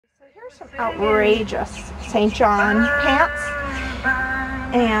So here's some outrageous St. John pants,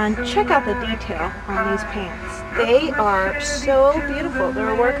 and check out the detail on these pants. They are so beautiful.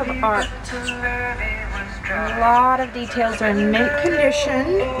 They're a work of art. A lot of details. They're in mint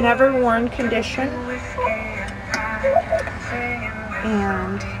condition, never worn condition,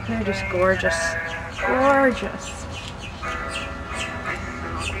 and they're just gorgeous, gorgeous.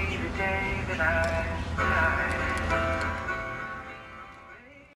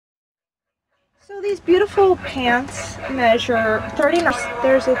 So these beautiful pants measure 30.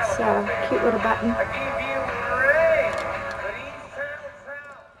 There's its cute little button.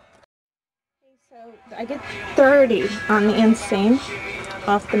 So I get 30 on the inseam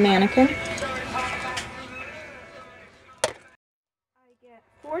off the mannequin. I get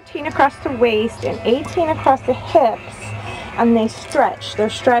 14 across the waist and 18 across the hips, and they stretch. They're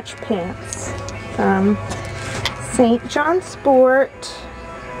stretch pants from St. John Sport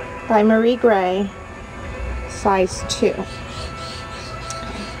by Marie Gray, size 2.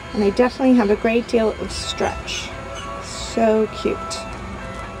 And they definitely have a great deal of stretch. So cute.